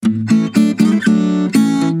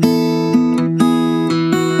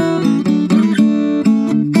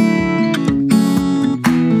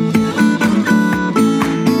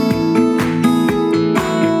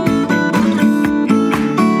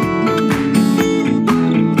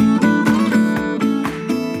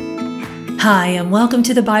Hi, and welcome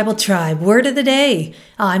to the Bible Tribe Word of the Day.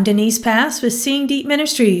 I'm Denise Pass with Seeing Deep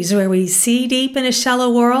Ministries, where we see deep in a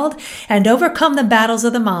shallow world and overcome the battles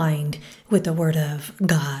of the mind with the Word of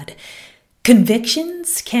God.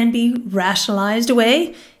 Convictions can be rationalized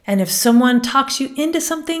away, and if someone talks you into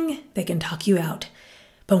something, they can talk you out.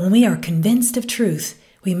 But when we are convinced of truth,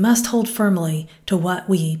 we must hold firmly to what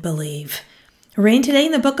we believe. Reading today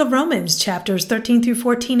in the book of Romans, chapters 13 through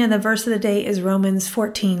 14, and the verse of the day is Romans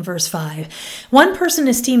 14, verse 5. One person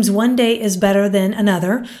esteems one day as better than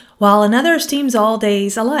another, while another esteems all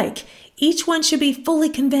days alike. Each one should be fully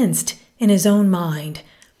convinced in his own mind.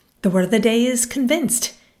 The word of the day is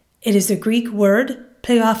convinced. It is the Greek word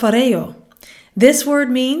play-rof-or-eh. This word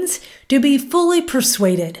means to be fully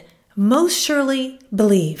persuaded, most surely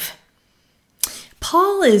believe.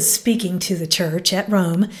 Paul is speaking to the church at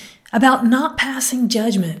Rome about not passing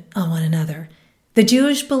judgment on one another. The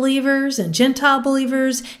Jewish believers and Gentile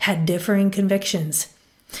believers had differing convictions.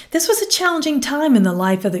 This was a challenging time in the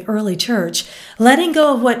life of the early church. Letting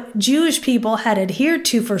go of what Jewish people had adhered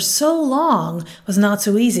to for so long was not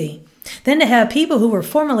so easy. Then to have people who were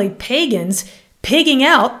formerly pagans pigging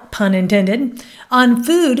out, pun intended, on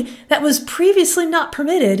food that was previously not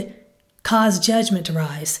permitted caused judgment to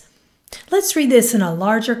rise. Let's read this in a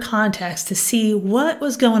larger context to see what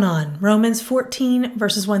was going on. Romans 14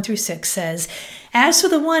 verses 1 through 6 says, "As for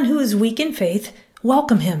the one who is weak in faith,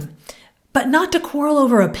 welcome him, but not to quarrel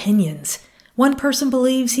over opinions. One person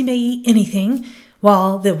believes he may eat anything,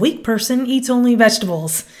 while the weak person eats only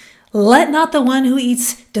vegetables. Let not the one who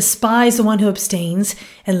eats despise the one who abstains,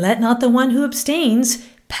 and let not the one who abstains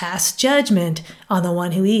pass judgment on the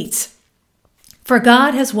one who eats. For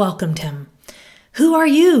God has welcomed him. Who are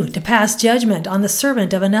you to pass judgment on the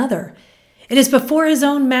servant of another? It is before his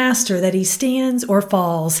own master that he stands or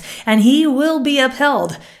falls, and he will be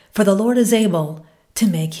upheld, for the Lord is able to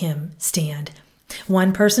make him stand.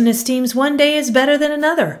 One person esteems one day as better than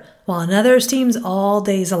another, while another esteems all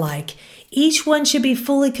days alike. Each one should be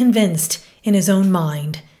fully convinced in his own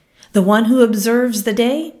mind. The one who observes the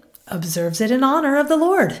day observes it in honor of the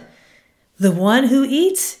Lord. The one who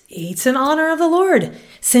eats in honor of the Lord,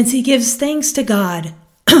 since he gives thanks to God,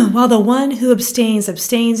 while the one who abstains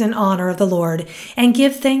in honor of the Lord and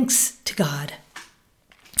give thanks to God."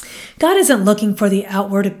 God isn't looking for the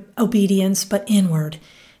outward obedience, but inward.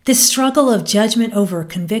 This struggle of judgment over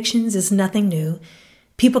convictions is nothing new.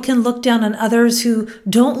 People can look down on others who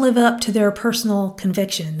don't live up to their personal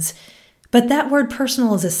convictions. But that word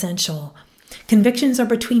personal is essential. Convictions are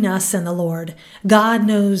between us and the Lord. God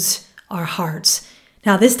knows our hearts.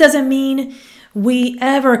 Now, this doesn't mean we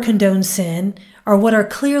ever condone sin or what are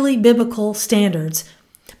clearly biblical standards,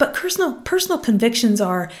 but personal convictions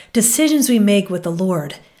are decisions we make with the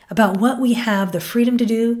Lord about what we have the freedom to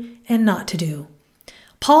do and not to do.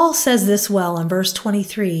 Paul says this well in verse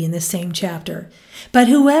 23 in this same chapter. "But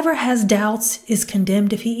whoever has doubts is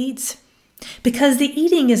condemned if he eats, because the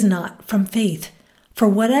eating is not from faith, for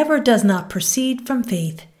whatever does not proceed from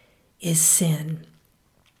faith is sin."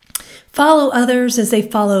 Follow others as they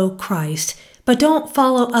follow Christ, but don't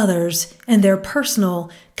follow others in their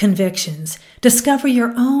personal convictions. Discover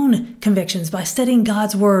your own convictions by studying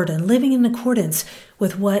God's Word and living in accordance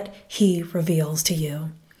with what He reveals to you.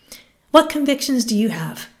 What convictions do you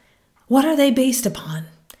have? What are they based upon?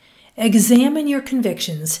 Examine your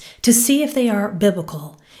convictions to see if they are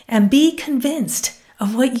biblical, and be convinced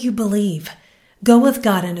of what you believe. Go with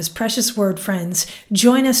God and His precious Word, friends.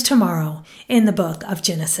 Join us tomorrow in the book of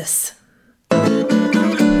Genesis.